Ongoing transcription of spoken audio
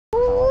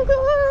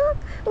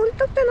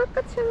떡대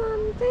낚아채면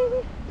안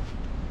돼.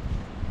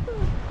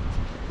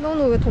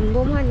 너는 왜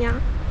덤덤하냐?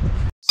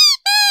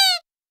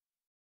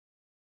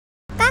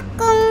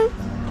 까꿍.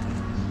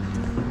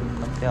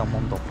 떡대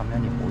어멈도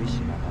화면이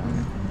보이시나요?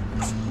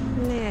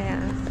 네.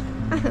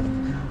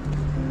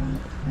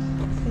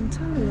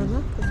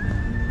 괜찮으려나?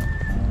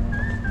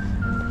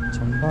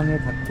 전방에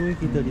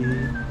닭굴기들이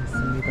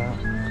있습니다.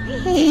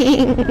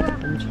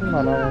 엄청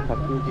많아요,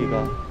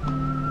 닭굴기가.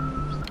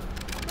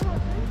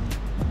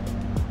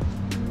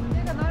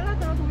 얘가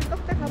날라들어서 우리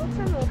떡대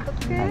가로채면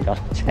어떡해? 안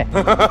가로채.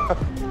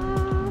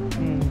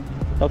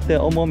 떡대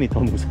어멈이 더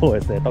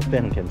무서워했어요.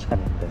 떡대는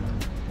괜찮은데.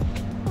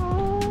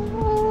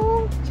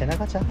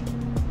 지나가자.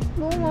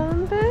 너무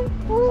많은데?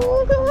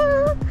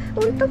 그만.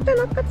 우리 떡대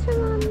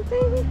낚아채면 안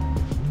돼.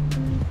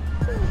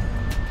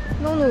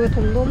 너는 왜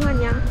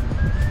덤덤하냐?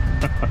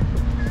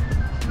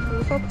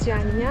 무섭지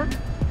않냐?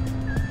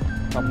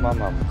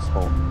 엄마만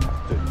무서워,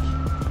 닭굴기.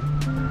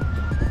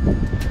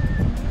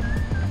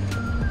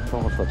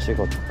 먹어서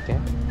찍어줄게.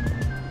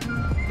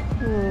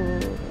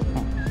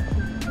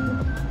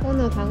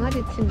 오늘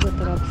강아지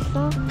친구들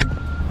없어?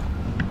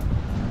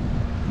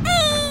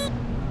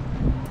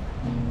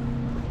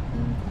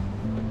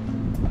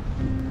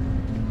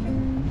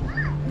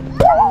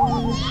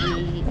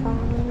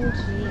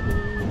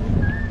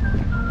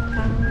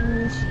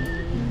 강지.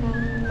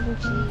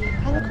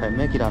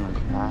 갈매기라는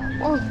거야.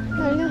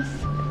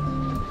 날렸어.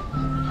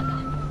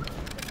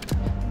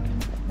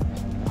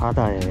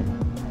 바다의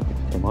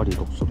대머리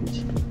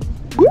독수리지.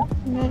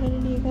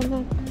 난리가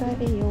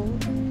났다리요.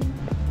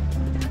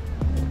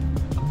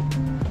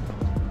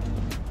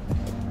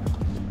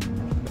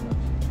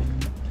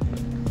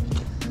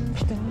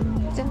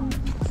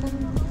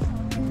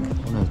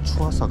 오늘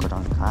추워서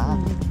그런가?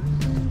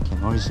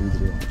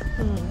 개머리심들이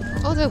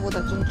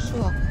어제보다 좀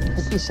추워.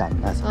 햇빛이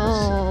안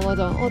나서.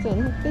 맞아.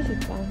 어제는 햇빛이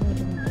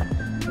짱이던데.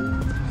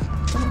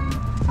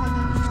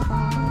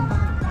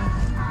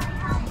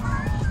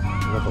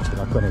 이것도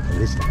저작권에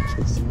걸리지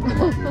않겠습니다.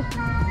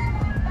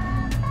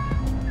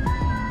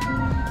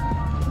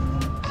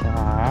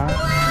 자,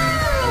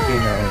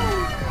 여기는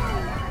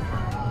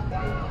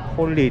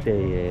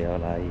홀리데이예요,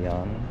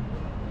 라이언.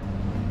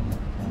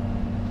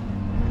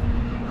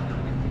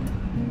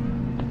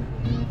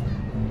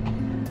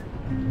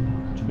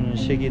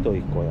 춘식이도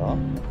있고요.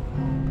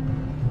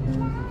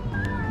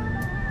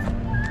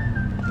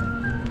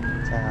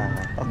 자,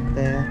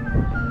 떡대.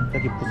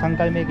 여기 부산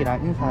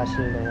갈매기랑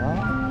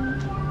인사하실래요?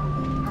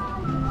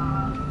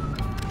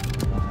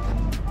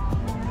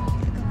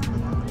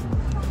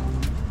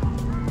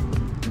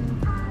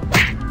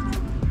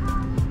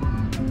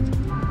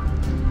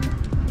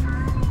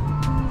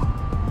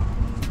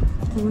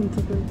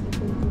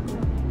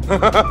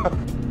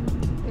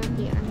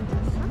 여기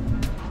앉아서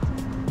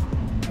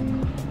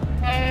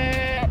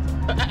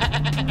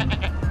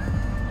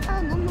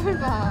눈물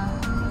봐.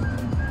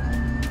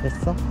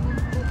 됐어?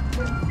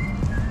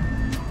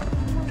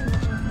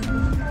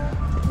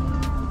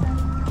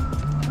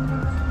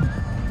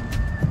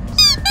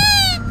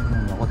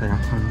 너보다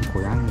약한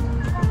고양이야.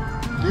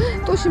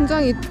 또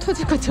심장이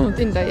터질 것처럼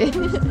뛴다 얘.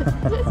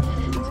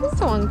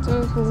 진짜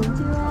왕쩔고.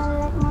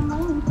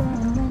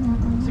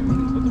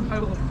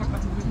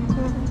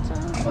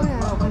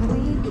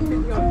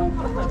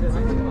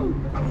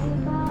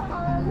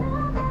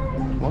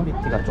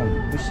 머리띠가 좀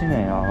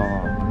이쁘시네요,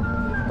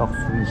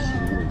 떡순씨.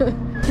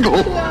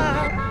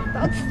 우와,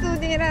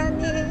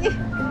 떡순이라니.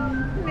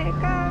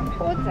 내가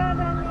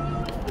보자라니.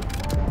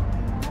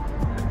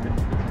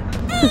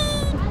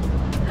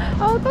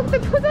 떡대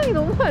표정이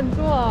너무 안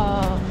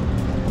좋아.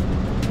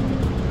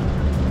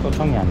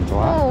 표정이 안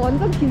좋아?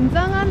 완전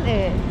긴장한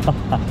애.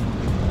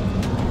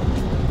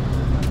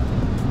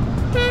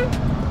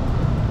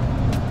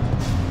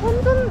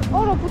 완전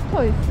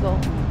얼어붙어 있어.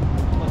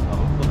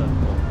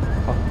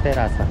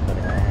 떡대라서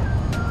그래.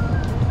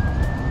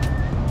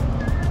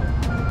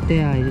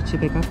 떡대야, 이제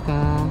집에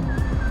갈까?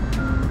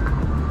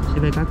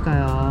 집에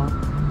갈까요?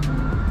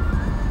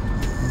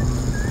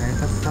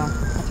 알겠어,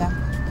 가자.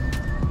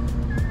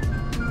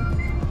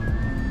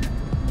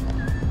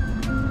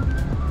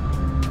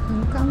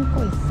 눈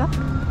감고 있어? 안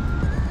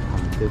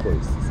뜨고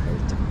있어.